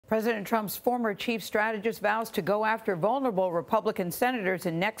President Trump's former chief strategist vows to go after vulnerable Republican senators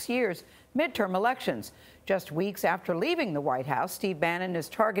in next year's midterm elections. Just weeks after leaving the White House, Steve Bannon is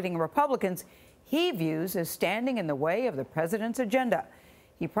targeting Republicans he views as standing in the way of the president's agenda.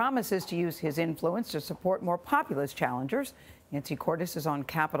 He promises to use his influence to support more populist challengers. Nancy Cordes is on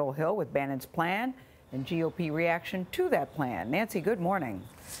Capitol Hill with Bannon's plan and GOP reaction to that plan. Nancy, good morning.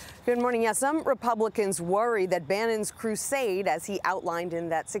 Good morning. Yes, some Republicans worry that Bannon's crusade, as he outlined in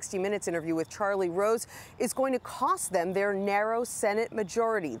that 60 Minutes interview with Charlie Rose, is going to cost them their narrow Senate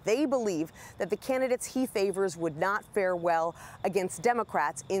majority. They believe that the candidates he favors would not fare well against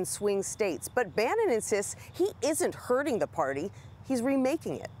Democrats in swing states. But Bannon insists he isn't hurting the party, he's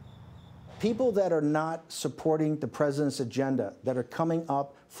remaking it. People that are not supporting the president's agenda, that are coming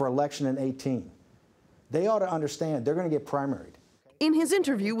up for election in 2018, they ought to understand they're going to get primaried. In his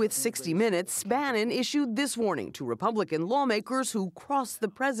interview with 60 Minutes, Bannon issued this warning to Republican lawmakers who cross the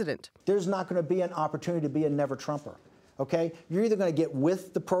president. There's not going to be an opportunity to be a never-Trumper, okay? You're either going to get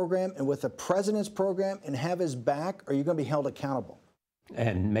with the program and with the president's program and have his back, or you're going to be held accountable.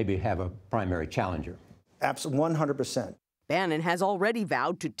 And maybe have a primary challenger. Absolutely, 100%. Bannon has already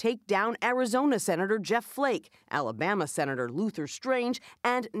vowed to take down Arizona Senator Jeff Flake, Alabama Senator Luther Strange,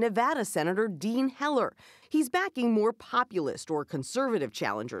 and Nevada Senator Dean Heller. He's backing more populist or conservative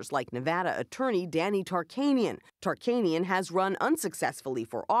challengers like Nevada attorney Danny Tarkanian. Tarkanian has run unsuccessfully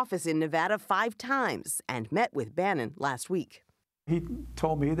for office in Nevada 5 times and met with Bannon last week. He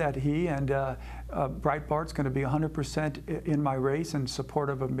told me that he and Breitbart's going to be 100% in my race and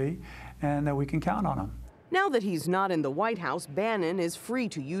supportive of me, and that we can count on him. Now that he's not in the White House, Bannon is free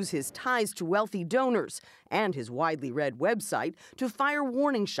to use his ties to wealthy donors and his widely read website to fire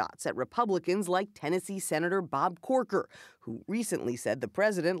warning shots at Republicans like Tennessee Senator Bob Corker, who recently said the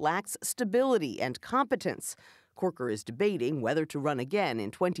president lacks stability and competence. Corker is debating whether to run again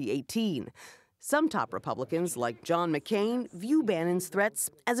in 2018. Some top Republicans, like John McCain, view Bannon's threats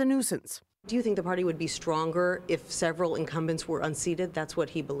as a nuisance. Do you think the party would be stronger if several incumbents were unseated? That's what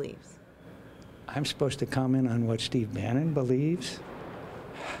he believes. I'm supposed to comment on what Steve Bannon believes?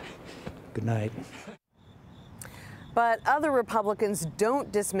 Good night. But other Republicans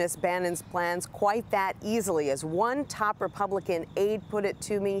don't dismiss Bannon's plans quite that easily. As one top Republican aide put it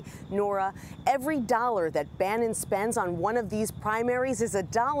to me, Norah, every dollar that Bannon spends on one of these primaries is a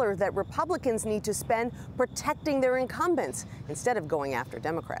dollar that Republicans need to spend protecting their incumbents instead of going after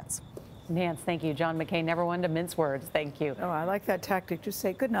Democrats. Nance, thank you. John McCain never one to mince words. Thank you. Oh, I like that tactic. Just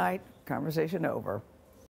say good night. Conversation over.